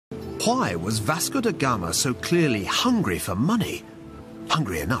Why was Vasco da Gama so clearly hungry for money?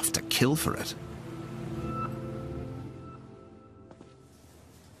 Hungry enough to kill for it?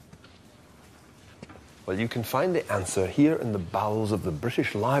 Well, you can find the answer here in the bowels of the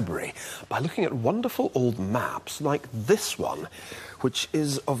British Library by looking at wonderful old maps like this one, which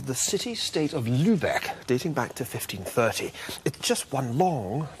is of the city-state of Lübeck, dating back to 1530. It's just one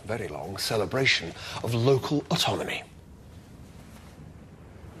long, very long, celebration of local autonomy.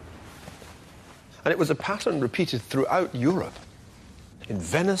 And it was a pattern repeated throughout Europe. In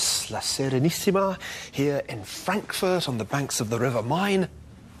Venice, La Serenissima, here in Frankfurt on the banks of the River Main.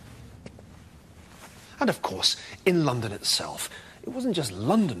 And of course, in London itself, it wasn't just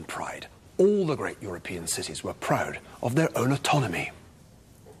London pride. All the great European cities were proud of their own autonomy.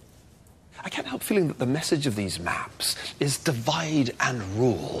 I can't help feeling that the message of these maps is divide and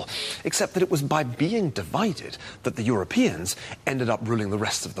rule, except that it was by being divided that the Europeans ended up ruling the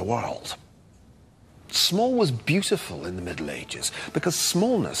rest of the world. Small was beautiful in the Middle Ages because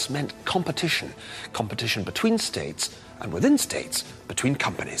smallness meant competition. Competition between states and within states between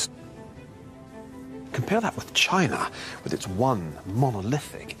companies. Compare that with China, with its one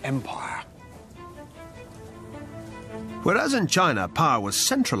monolithic empire. Whereas in China, power was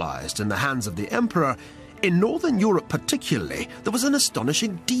centralized in the hands of the emperor, in Northern Europe particularly, there was an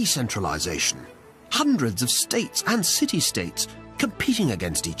astonishing decentralization. Hundreds of states and city-states competing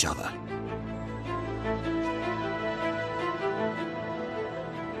against each other.